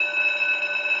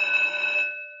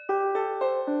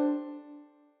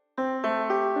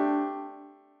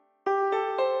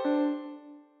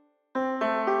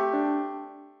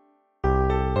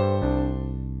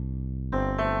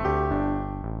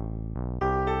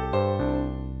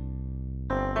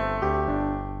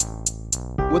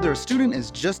Whether a student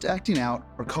is just acting out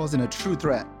or causing a true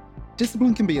threat,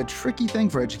 discipline can be a tricky thing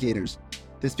for educators.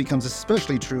 This becomes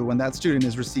especially true when that student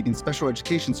is receiving special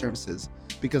education services,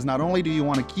 because not only do you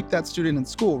want to keep that student in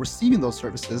school receiving those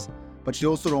services, but you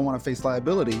also don't want to face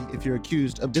liability if you're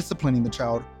accused of disciplining the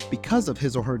child because of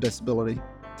his or her disability.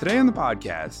 Today on the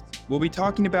podcast, we'll be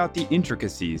talking about the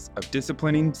intricacies of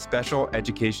disciplining special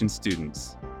education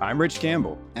students. I'm Rich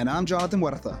Campbell. And I'm Jonathan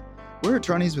Huerta. We're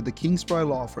attorneys with the Kingsbry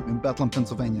Law Firm in Bethlehem,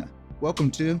 Pennsylvania. Welcome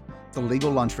to The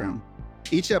Legal Lunchroom.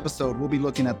 Each episode, we'll be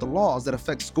looking at the laws that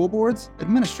affect school boards,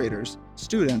 administrators,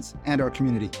 students, and our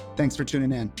community. Thanks for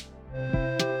tuning in.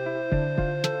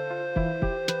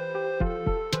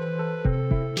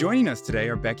 Joining us today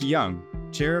are Becky Young,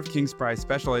 Chair of Kingsbry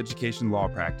Special Education Law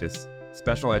Practice,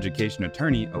 Special Education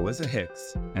Attorney Alyssa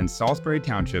Hicks, and Salisbury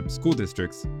Township School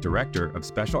District's Director of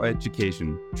Special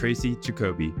Education, Tracy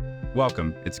Jacoby.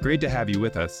 Welcome. It's great to have you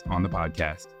with us on the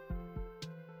podcast.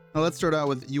 Now let's start out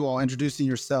with you all introducing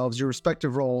yourselves, your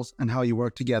respective roles, and how you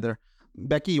work together.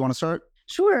 Becky, you want to start?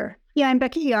 Sure. Yeah, I'm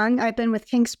Becky Young. I've been with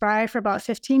Kingsbry for about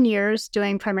 15 years,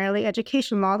 doing primarily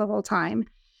education law the whole time,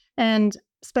 and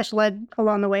special ed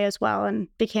along the way as well, and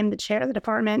became the chair of the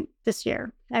department this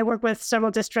year. I work with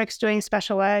several districts doing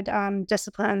special ed,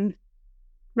 discipline,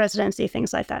 residency,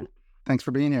 things like that. Thanks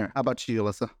for being here. How about you,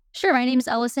 Alyssa? Sure. My name is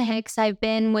Alyssa Hicks. I've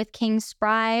been with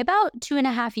Kingsbry about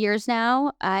 2.5 years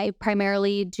now. I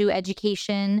primarily do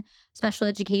education, special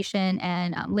education,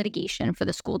 and litigation for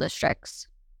the school districts.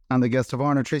 I'm the guest of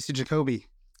honor, Tracy Jacoby.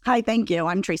 Hi, thank you.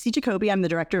 I'm Tracy Jacoby. I'm the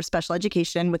Director of Special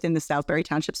Education within the Salisbury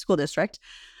Township School District.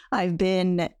 I've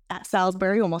been at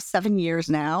Salisbury almost 7 years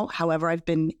now. However, I've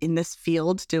been in this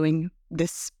field doing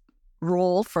this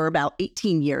role for about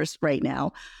 18 years right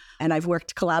now. And I've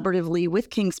worked collaboratively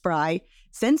with Kingsbry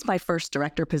since my first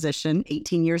director position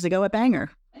 18 years ago at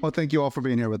Bangor. Well, thank you all for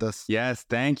being here with us. Yes,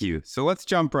 thank you. So let's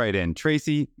jump right in.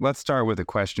 Tracy, let's start with a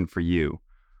question for you.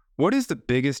 What is the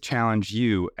biggest challenge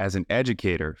you, as an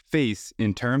educator, face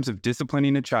in terms of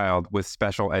disciplining a child with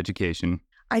special education?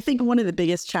 I think one of the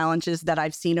biggest challenges that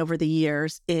I've seen over the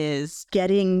years is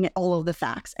getting all of the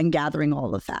facts and gathering all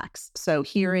the facts. So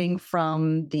hearing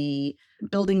from the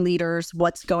building leaders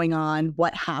what's going on,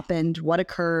 what happened, what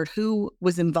occurred, who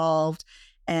was involved,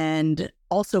 and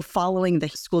also following the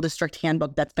school district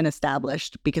handbook that's been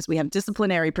established, because we have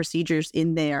disciplinary procedures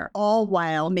in there, all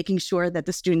while making sure that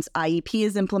the student's IEP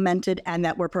is implemented and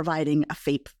that we're providing a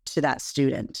FAPE to that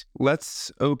student.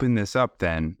 Let's open this up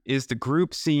then. Is the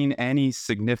group seeing any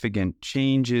significant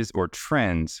changes or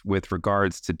trends with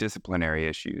regards to disciplinary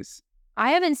issues?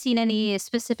 I haven't seen any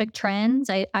specific trends.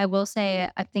 I will say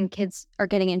I think kids are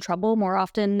getting in trouble more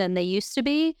often than they used to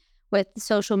be with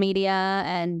social media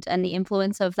and the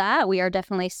influence of that. We are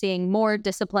definitely seeing more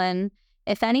discipline,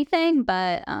 if anything,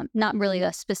 but not really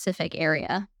a specific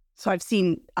area. So I've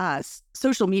seen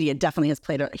social media definitely has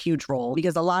played a huge role,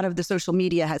 because a lot of the social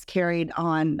media has carried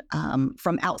on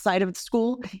from outside of the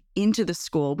school into the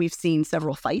school. We've seen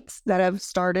several fights that have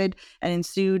started and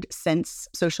ensued since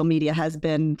social media has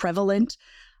been prevalent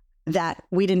that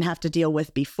we didn't have to deal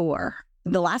with before.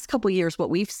 The last couple of years,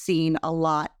 what we've seen a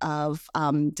lot of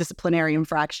disciplinary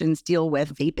infractions deal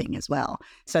with vaping as well.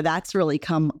 So that's really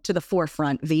come to the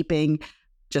forefront, vaping,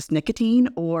 just nicotine,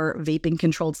 or vaping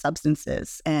controlled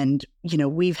substances. And,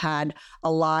 we've had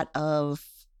a lot of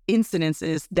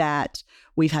incidences that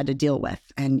we've had to deal with.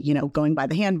 And, going by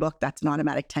the handbook, that's an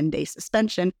automatic 10-day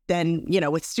suspension. Then,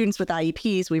 with students with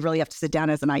IEPs, we really have to sit down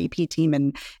as an IEP team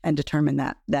and determine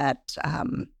that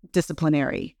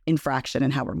disciplinary infraction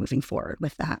and how we're moving forward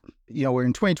with that. We're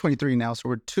in 2023 now, so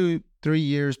we're 2-3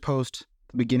 years post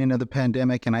the beginning of the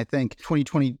pandemic. And I think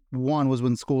 2021 was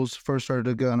when schools first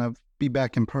started to be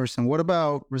back in person. What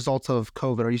about results of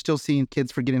COVID? Are you still seeing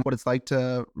kids forgetting what it's like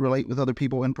to relate with other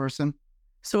people in person?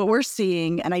 So what we're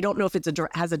seeing, and I don't know if it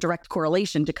has a direct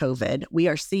correlation to COVID, we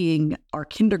are seeing our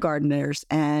kindergartners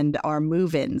and our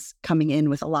move-ins coming in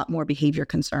with a lot more behavior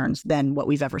concerns than what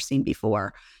we've ever seen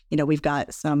before. We've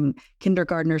got some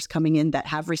kindergartners coming in that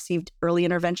have received early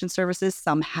intervention services,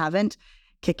 some haven't,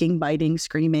 kicking, biting,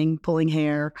 screaming, pulling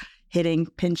hair, hitting,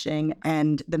 pinching,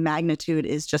 and the magnitude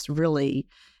is just really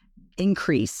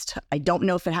increased. I don't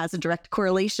know if it has a direct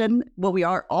correlation. What we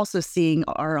are also seeing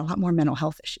are a lot more mental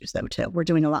health issues, though, too. We're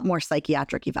doing a lot more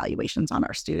psychiatric evaluations on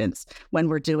our students when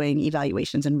we're doing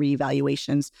evaluations and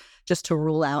reevaluations, just to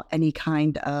rule out any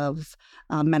kind of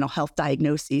mental health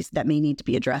diagnoses that may need to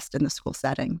be addressed in the school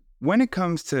setting. When it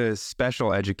comes to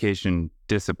special education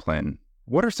discipline,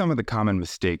 what are some of the common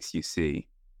mistakes you see?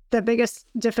 The biggest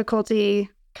difficulty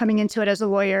coming into it as a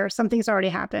lawyer, something's already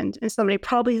happened and somebody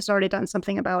probably has already done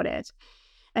something about it.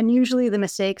 And usually the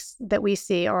mistakes that we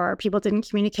see are people didn't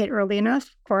communicate early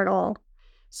enough or at all.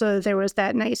 So there was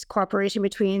that nice cooperation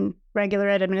between regular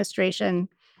ed administration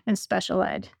and special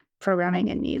ed programming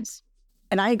and needs.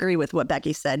 And I agree with what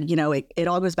Becky said. It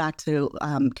all goes back to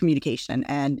communication.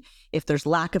 And if there's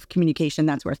lack of communication,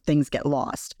 that's where things get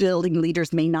lost. Building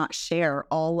leaders may not share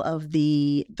all of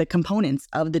the components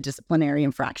of the disciplinary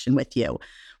infraction with you,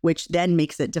 which then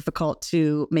makes it difficult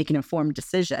to make an informed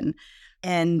decision.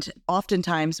 And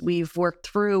oftentimes we've worked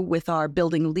through with our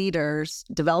building leaders,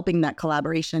 developing that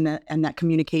collaboration and that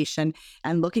communication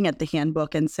and looking at the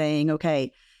handbook and saying,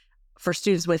 okay, for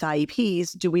students with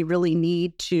IEPs, do we really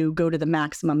need to go to the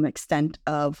maximum extent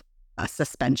of a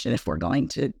suspension if we're going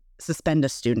to suspend a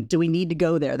student? Do we need to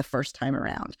go there the first time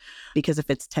around? Because if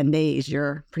it's 10 days,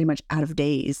 you're pretty much out of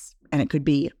days, and it could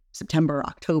be September,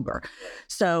 October.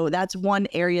 So that's one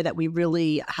area that we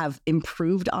really have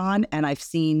improved on. And I've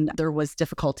seen there was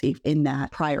difficulty in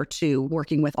that prior to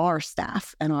working with our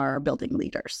staff and our building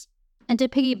leaders. And to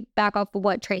piggyback off of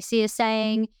what Tracy is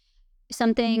saying,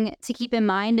 something to keep in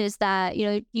mind is that,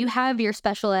 you have your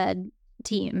special ed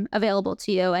team available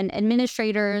to you, and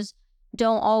administrators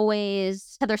don't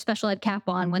always have their special ed cap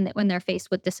on when they're faced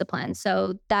with discipline.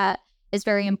 So that is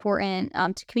very important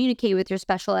to communicate with your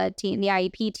special ed team, the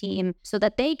IEP team, so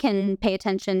that they can pay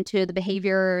attention to the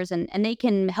behaviors and they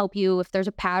can help you if there's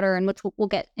a pattern, which we'll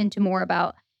get into more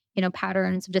about,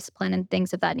 patterns of discipline and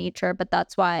things of that nature. But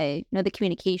that's why, the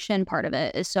communication part of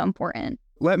it is so important.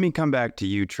 Let me come back to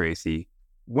you, Tracy.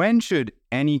 When should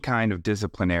any kind of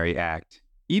disciplinary act,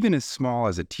 even as small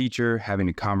as a teacher having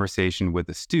a conversation with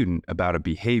a student about a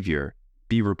behavior,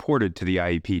 be reported to the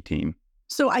IEP team?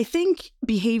 So I think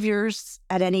behaviors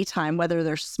at any time, whether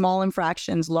they're small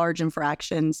infractions, large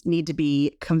infractions, need to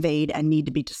be conveyed and need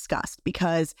to be discussed.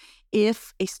 Because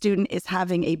if a student is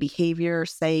having a behavior,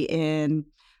 say in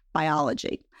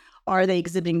biology, are they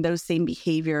exhibiting those same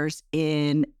behaviors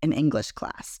in an English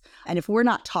class? And if we're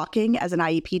not talking as an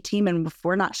IEP team and if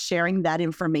we're not sharing that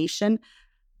information,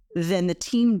 then the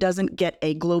team doesn't get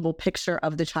a global picture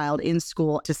of the child in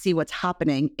school to see what's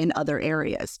happening in other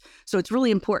areas. So it's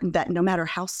really important that no matter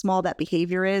how small that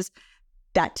behavior is,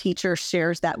 that teacher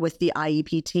shares that with the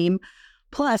IEP team.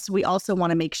 Plus, we also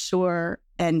want to make sure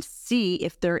and see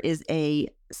if there is a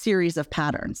series of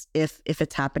patterns, if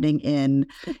it's happening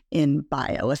in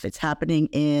bio, if it's happening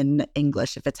in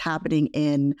English, if it's happening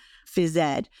in phys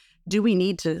ed. Do we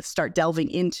need to start delving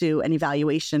into an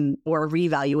evaluation or a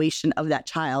reevaluation of that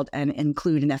child and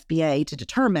include an FBA to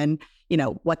determine,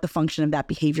 what the function of that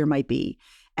behavior might be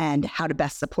and how to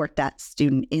best support that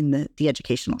student in the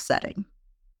educational setting?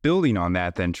 Building on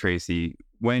that then, Tracy,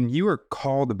 when you are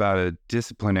called about a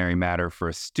disciplinary matter for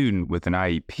a student with an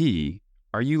IEP,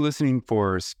 are you listening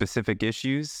for specific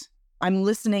issues? I'm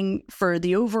listening for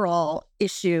the overall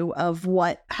issue of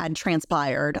what had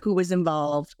transpired, who was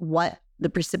involved, what the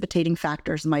precipitating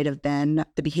factors might have been,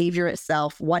 the behavior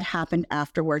itself, what happened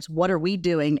afterwards, what are we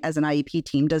doing as an IEP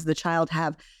team? Does the child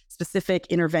have specific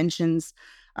interventions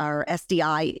or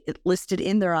SDI listed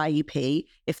in their IEP?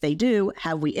 If they do,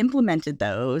 have we implemented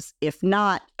those? If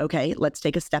not, okay, let's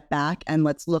take a step back and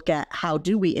let's look at how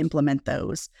do we implement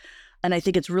those. And I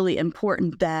think it's really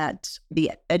important that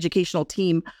the educational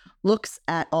team looks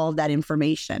at all of that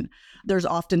information. There's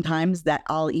oftentimes that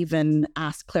I'll even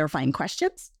ask clarifying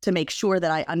questions to make sure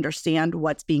that I understand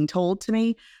what's being told to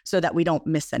me so that we don't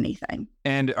miss anything.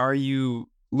 And are you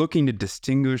looking to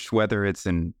distinguish whether it's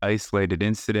an isolated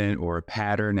incident or a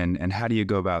pattern? And how do you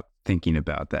go about thinking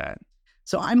about that?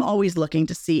 So I'm always looking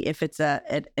to see if it's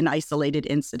an isolated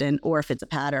incident or if it's a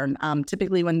pattern.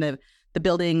 Typically when the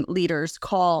building leaders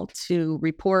call to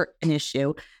report an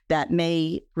issue that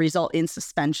may result in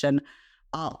suspension,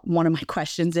 one of my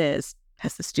questions is,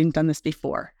 has the student done this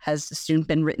before? Has the student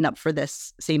been written up for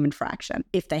this same infraction?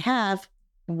 If they have,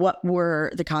 what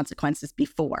were the consequences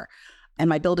before? And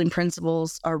my building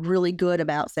principals are really good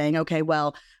about saying, okay,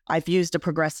 well, I've used a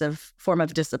progressive form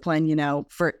of discipline.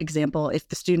 For example, if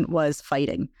the student was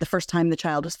fighting, the first time the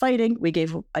child was fighting, we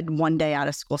gave a 1 day out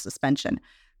of school suspension.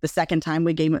 The second time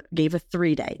we gave a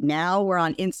 3-day. Now we're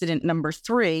on incident number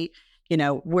 3.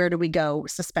 Where do we go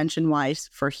suspension-wise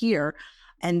for here?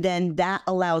 And then that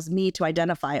allows me to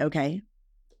identify, okay,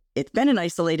 it's been an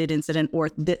isolated incident or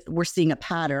we're seeing a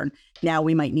pattern. Now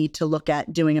we might need to look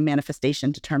at doing a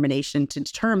manifestation determination to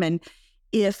determine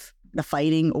if the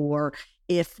fighting or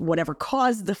if whatever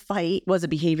caused the fight was a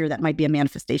behavior that might be a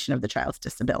manifestation of the child's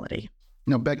disability.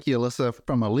 Now, Becky, Alyssa,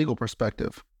 from a legal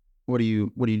perspective, what do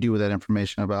you do with that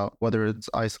information about whether it's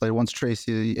isolated? Once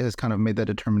Tracy has kind of made that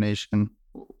determination,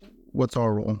 what's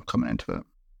our role coming into it?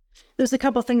 There's a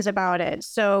couple things about it.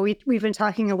 So we've been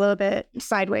talking a little bit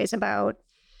sideways about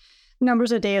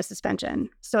numbers of days of suspension.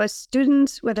 So a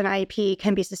student with an IEP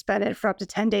can be suspended for up to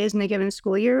 10 days in a given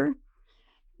school year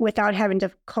without having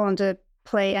to call into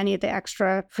play any of the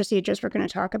extra procedures we're going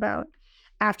to talk about.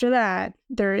 After that,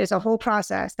 there is a whole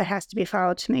process that has to be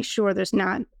followed to make sure there's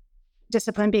not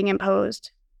discipline being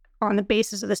imposed on the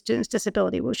basis of the student's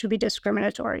disability, which would be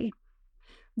discriminatory.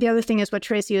 The other thing is what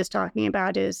Tracy was talking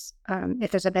about is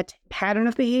if there's a pattern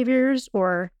of behaviors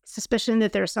or suspicion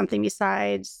that there's something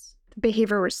besides the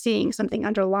behavior we're seeing, something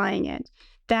underlying it,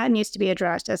 that needs to be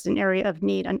addressed as an area of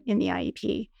need in the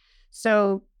IEP.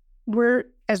 So we're,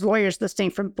 as lawyers,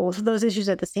 listening for both of those issues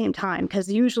at the same time,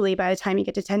 because usually by the time you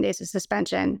get to 10 days of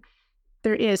suspension,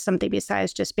 there is something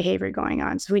besides just behavior going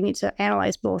on. So we need to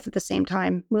analyze both at the same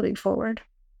time moving forward.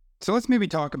 So let's maybe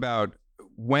talk about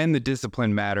when the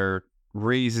discipline matter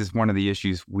raises one of the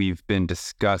issues we've been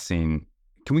discussing.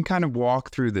 Can we kind of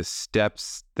walk through the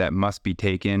steps that must be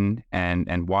taken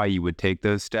and why you would take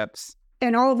those steps?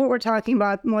 And all of what we're talking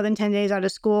about, more than 10 days out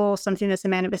of school, something that's a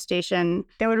manifestation,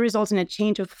 that would result in a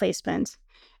change of placement,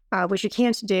 which you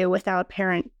can't do without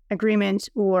parent agreement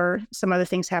or some other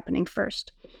things happening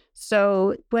first.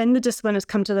 So when the discipline has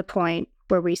come to the point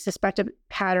where we suspect a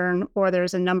pattern or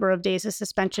there's a number of days of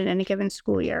suspension in a given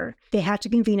school year, they have to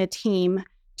convene a team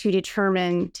to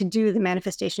do the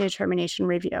manifestation determination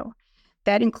review.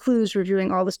 That includes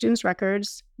reviewing all the students'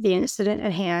 records, the incident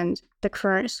at hand, the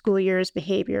current school year's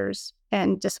behaviors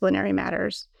and disciplinary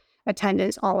matters,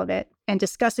 attendance, all of it, and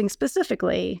discussing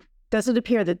specifically, does it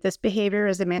appear that this behavior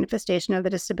is a manifestation of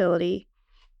the disability,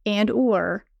 and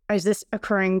or is this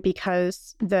occurring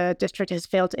because the district has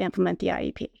failed to implement the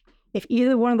IEP? If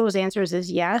either one of those answers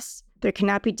is yes, there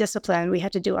cannot be discipline. We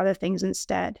have to do other things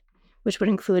instead, which would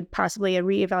include possibly a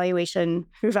reevaluation,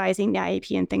 revising the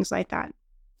IEP and things like that.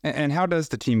 And how does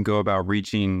the team go about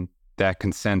reaching that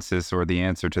consensus or the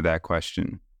answer to that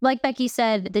question? Like Becky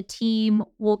said, the team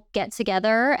will get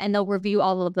together and they'll review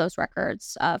all of those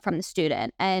records from the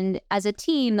student. And as a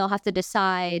team, they'll have to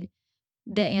decide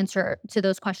the answer to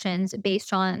those questions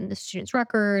based on the student's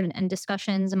record and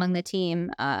discussions among the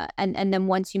team. And then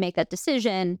once you make that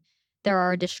decision, there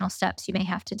are additional steps you may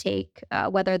have to take,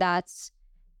 whether that's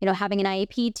having an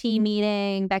IEP team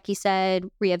meeting, Becky said,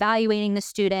 reevaluating the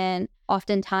student.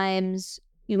 Oftentimes,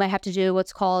 you might have to do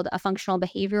what's called a functional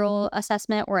behavioral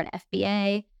assessment or an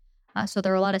FBA. So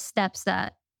there are a lot of steps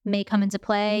that may come into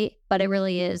play, but it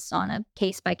really is on a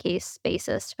case-by-case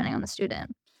basis, depending on the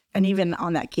student. And even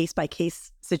on that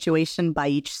case-by-case situation by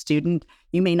each student,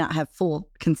 you may not have full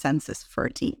consensus for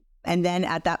a team. And then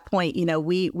at that point,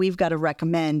 we've got to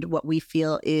recommend what we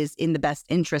feel is in the best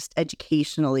interest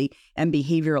educationally and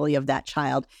behaviorally of that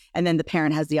child. And then the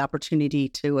parent has the opportunity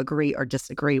to agree or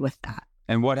disagree with that.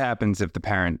 And what happens if the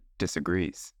parent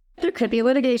disagrees? There could be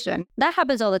litigation. That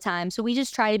happens all the time. So we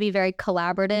just try to be very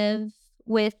collaborative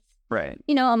with, right,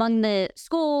 among the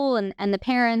school and the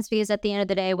parents, because at the end of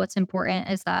the day, what's important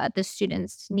is that the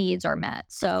students' needs are met.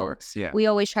 So of course, yeah. We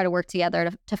always try to work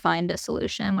together to find a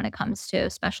solution when it comes to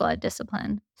special ed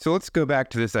discipline. So let's go back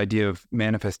to this idea of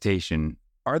manifestation.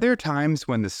 Are there times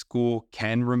when the school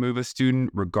can remove a student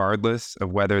regardless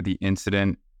of whether the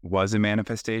incident was a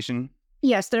manifestation?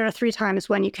 Yes, there are 3 times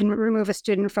when you can remove a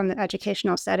student from the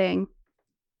educational setting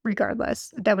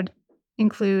regardless. That would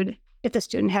include if the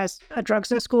student has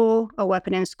drugs in school, a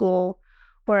weapon in school,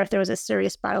 or if there was a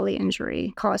serious bodily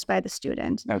injury caused by the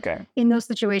student. Okay. In those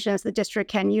situations, the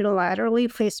district can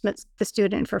unilaterally place the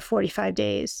student for 45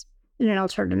 days in an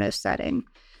alternative setting.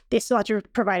 They still have to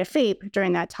provide a FAPE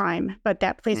during that time, but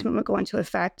that placement would go into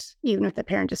effect even if the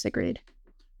parent disagreed.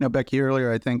 Now, Becky,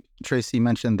 earlier, I think Tracy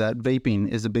mentioned that vaping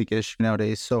is a big issue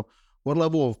nowadays. So what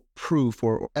level of proof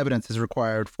or evidence is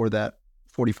required for that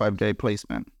 45-day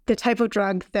placement? The type of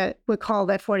drug that would call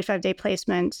that 45-day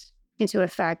placement into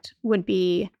effect would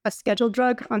be a scheduled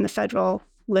drug on the federal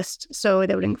list. So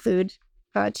that would include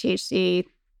THC,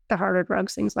 the harder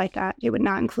drugs, things like that. It would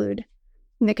not include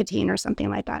nicotine or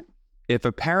something like that. If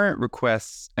a parent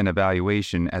requests an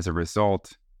evaluation as a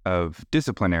result of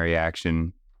disciplinary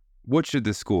action, what should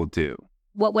the school do?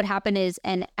 What would happen is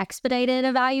an expedited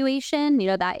evaluation.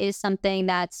 That is something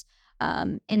that's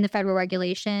in the federal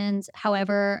regulations.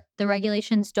 However, the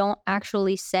regulations don't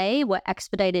actually say what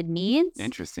expedited means.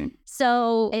 Interesting.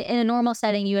 So in a normal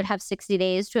setting, you would have 60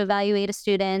 days to evaluate a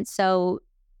student. So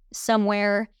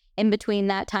somewhere in between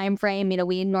that time frame,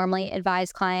 we normally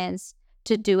advise clients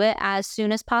to do it as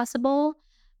soon as possible.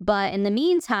 But in the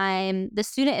meantime, the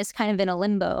student is kind of in a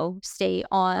limbo state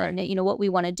on, right, what we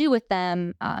want to do with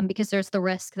them, because there's the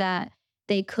risk that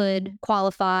they could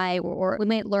qualify, or we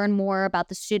might learn more about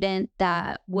the student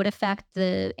that would affect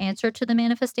the answer to the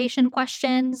manifestation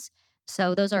questions.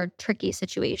 So those are tricky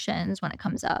situations when it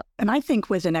comes up. And I think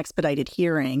with an expedited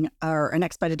hearing or an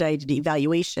expedited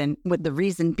evaluation, with the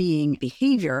reason being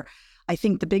behavior, I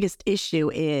think the biggest issue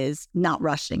is not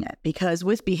rushing it, because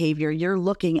with behavior, you're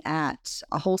looking at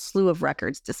a whole slew of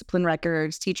records, discipline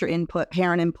records, teacher input,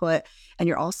 parent input, and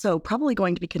you're also probably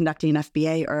going to be conducting an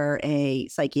FBA or a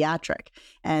psychiatric.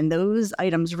 And those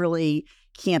items really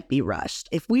can't be rushed.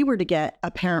 If we were to get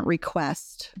a parent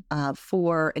request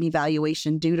for an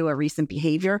evaluation due to a recent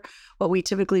behavior, what we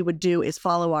typically would do is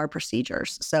follow our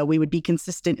procedures. So we would be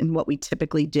consistent in what we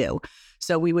typically do.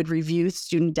 So we would review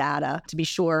student data to be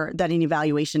sure that an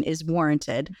evaluation is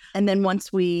warranted. And then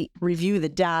once we review the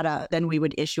data, then we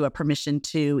would issue a permission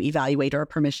to evaluate or a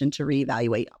permission to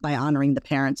reevaluate by honoring the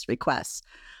parent's requests.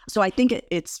 So I think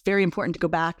it's very important to go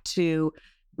back to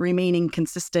remaining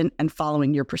consistent and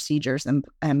following your procedures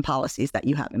and policies that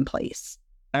you have in place.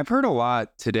 I've heard a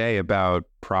lot today about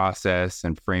process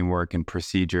and framework and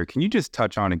procedure. Can you just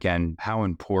touch on again how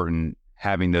important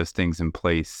having those things in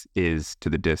place is to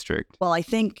the district? Well, I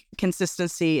think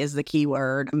consistency is the key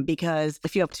word, because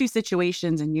if you have two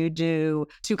situations and you do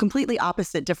two completely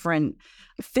opposite different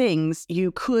things,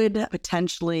 you could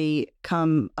potentially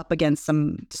come up against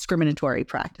some discriminatory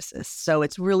practices. So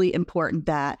it's really important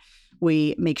that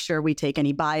we make sure we take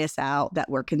any bias out, that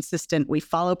we're consistent, we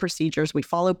follow procedures, we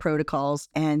follow protocols,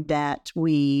 and that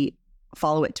we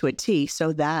follow it to a T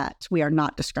so that we are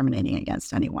not discriminating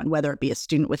against anyone, whether it be a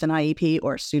student with an IEP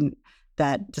or a student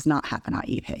that does not have an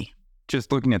IEP.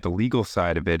 Just looking at the legal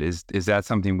side of it, is that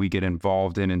something we get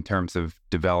involved in terms of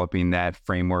developing that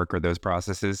framework or those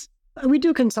processes? We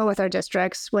do consult with our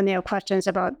districts when they have questions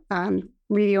about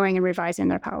reviewing and revising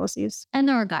their policies. And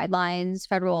there are guidelines,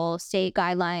 federal, state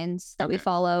guidelines that we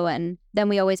follow. And then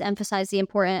we always emphasize the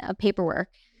importance of paperwork.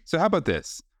 So how about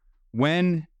this?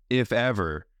 When, if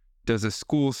ever, does a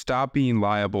school stop being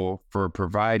liable for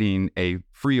providing a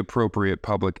free, appropriate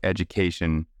public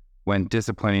education when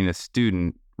disciplining a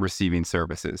student receiving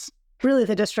services? Really,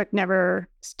 the district never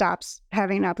stops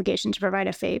having an obligation to provide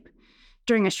a FAPE.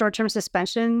 During a short-term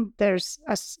suspension, there's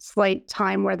a slight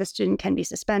time where the student can be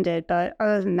suspended. But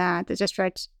other than that, the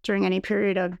district, during any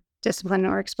period of discipline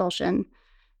or expulsion,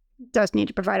 does need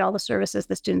to provide all the services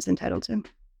the student's entitled to.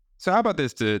 So how about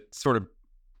this, to sort of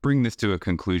bring this to a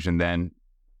conclusion then?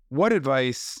 What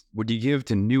advice would you give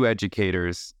to new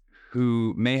educators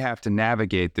who may have to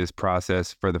navigate this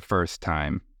process for the first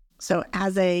time? So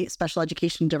as a special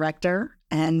education director,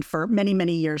 and for many,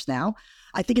 many years now,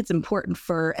 I think it's important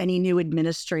for any new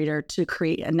administrator to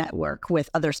create a network with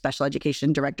other special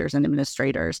education directors and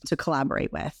administrators to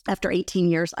collaborate with. After 18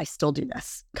 years, I still do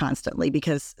this constantly,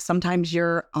 because sometimes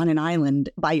you're on an island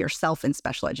by yourself in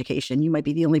special education. You might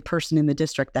be the only person in the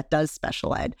district that does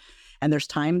special ed. And there's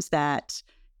times that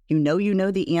you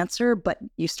know the answer, but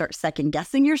you start second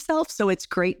guessing yourself. So it's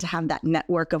great to have that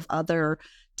network of other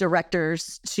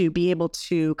directors to be able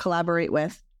to collaborate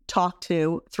with, talk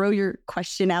to, throw your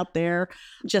question out there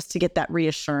just to get that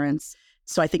reassurance.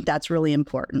 So I think that's really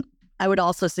important. I would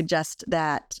also suggest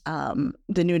that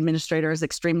the new administrator is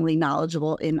extremely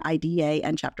knowledgeable in IDEA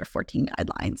and Chapter 14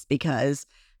 guidelines, because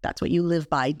that's what you live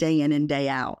by day in and day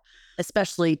out,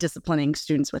 especially disciplining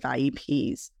students with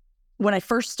IEPs. When I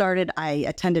first started, I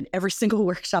attended every single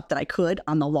workshop that I could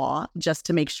on the law just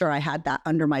to make sure I had that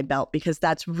under my belt, because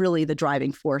that's really the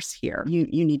driving force here. You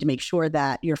need to make sure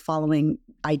that you're following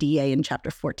IDEA and Chapter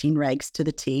 14 regs to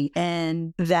the T,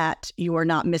 and that you are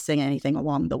not missing anything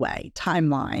along the way.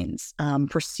 Timelines,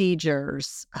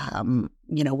 procedures,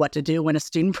 what to do when a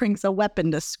student brings a weapon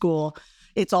to school.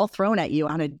 It's all thrown at you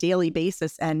on a daily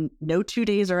basis, and no 2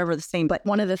 days are ever the same. But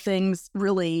one of the things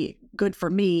really good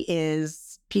for me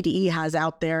is PDE has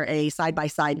out there a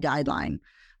side-by-side guideline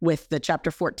with the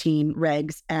Chapter 14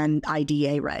 regs and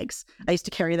IDEA regs. I used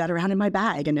to carry that around in my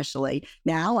bag initially.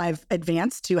 Now I've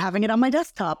advanced to having it on my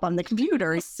desktop on the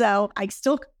computer. So I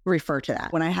still refer to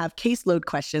that when I have caseload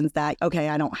questions that, okay,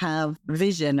 I don't have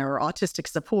vision or autistic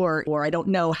support, or I don't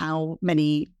know how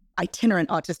many itinerant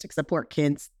autistic support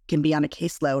kids can be on a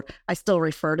caseload, I still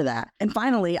refer to that. And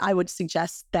finally, I would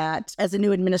suggest that as a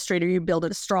new administrator, you build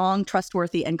a strong,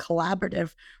 trustworthy, and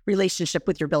collaborative relationship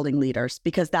with your building leaders,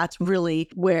 because that's really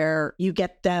where you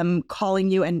get them calling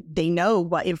you and they know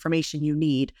what information you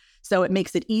need. So it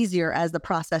makes it easier as the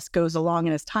process goes along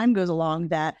and as time goes along,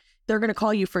 that they're going to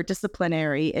call you for a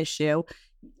disciplinary issue.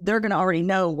 They're going to already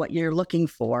know what you're looking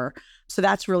for. So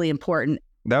that's really important.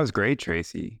 That was great,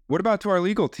 Tracy. What about to our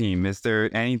legal team? Is there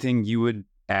anything you would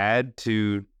add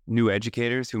to new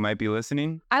educators who might be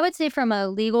listening? I would say from a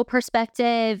legal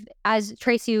perspective, as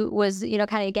Tracy was,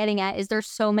 kind of getting at, is there's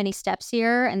so many steps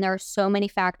here and there are so many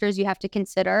factors you have to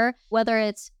consider, whether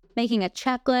it's making a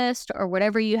checklist or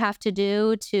whatever you have to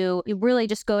do to really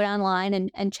just go down the line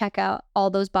and check out all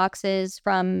those boxes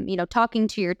from, talking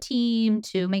to your team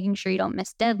to making sure you don't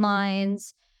miss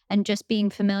deadlines and just being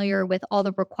familiar with all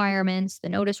the requirements, the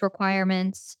notice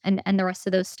requirements, and the rest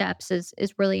of those steps is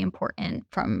really important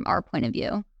from our point of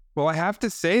view. Well, I have to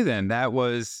say then that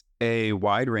was a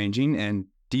wide-ranging and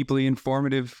deeply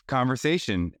informative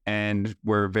conversation. And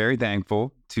we're very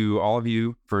thankful to all of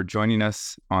you for joining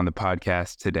us on the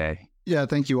podcast today. Yeah,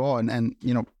 thank you all. And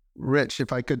Rich,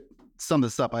 if I could sum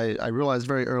this up, I realized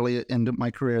very early in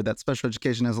my career that special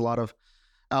education has a lot of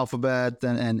alphabet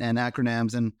and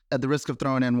acronyms. And at the risk of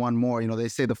throwing in one more, they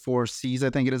say the 4 C's, I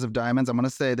think it is, of diamonds. I'm going to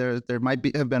say there might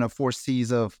have been a 4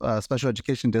 C's of special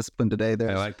education discipline today.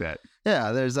 I like that.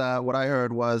 Yeah, there's what I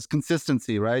heard was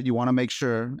consistency, right? You want to make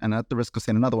sure, and at the risk of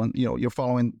saying another one, you're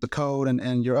following the code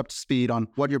and you're up to speed on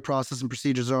what your process and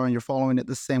procedures are, and you're following it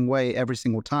the same way every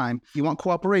single time. You want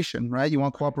cooperation, right? You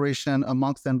want cooperation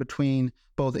amongst and between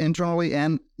both internally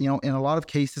and, in a lot of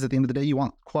cases, at the end of the day, you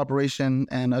want cooperation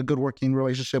and a good working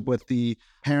relationship with the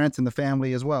parents and the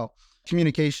family as well.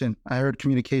 Communication. I heard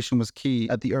communication was key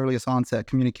at the earliest onset,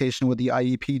 communication with the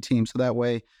IEP team. So that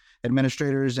way,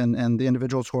 administrators and the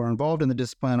individuals who are involved in the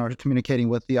discipline are communicating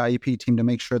with the IEP team to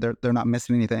make sure they're not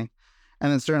missing anything.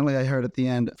 And then certainly I heard at the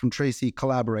end from Tracy,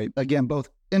 collaborate. Again, both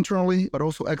internally, but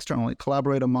also externally.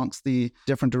 Collaborate amongst the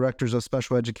different directors of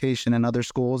special education and other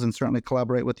schools, and certainly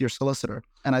collaborate with your solicitor.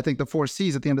 And I think the 4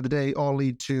 C's at the end of the day all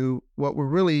lead to what we're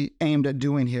really aimed at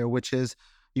doing here, which is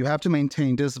you have to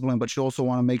maintain discipline, but you also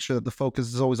want to make sure that the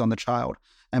focus is always on the child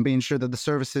and being sure that the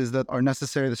services that are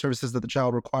necessary, the services that the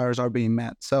child requires, are being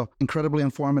met. So incredibly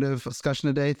informative discussion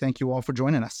today. Thank you all for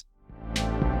joining us.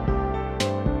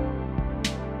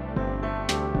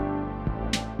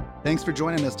 Thanks for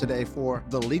joining us today for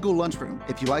The Legal Lunchroom.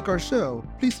 If you like our show,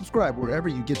 please subscribe wherever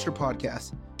you get your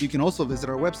podcasts. You can also visit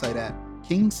our website at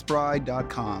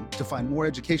kingspride.com to find more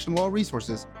education law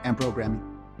resources and programming.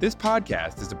 This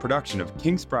podcast is a production of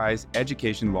Kingspride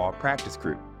Education Law Practice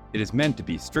Group. It is meant to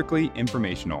be strictly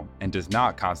informational and does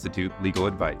not constitute legal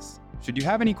advice. Should you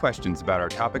have any questions about our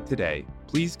topic today,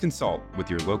 please consult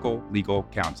with your local legal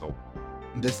counsel.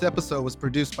 This episode was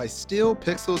produced by Steel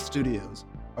Pixel Studios.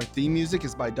 Our theme music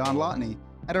is by Don Lotney,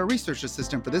 and our research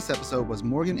assistant for this episode was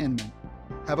Morgan Inman.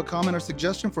 Have a comment or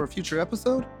suggestion for a future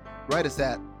episode? Write us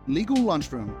at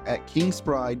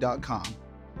legallunchroom@kingspride.com.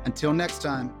 Until next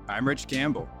time, I'm Rich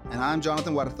Campbell. And I'm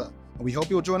Jonathan Huerta. And we hope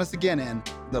you'll join us again in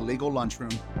The Legal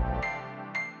Lunchroom.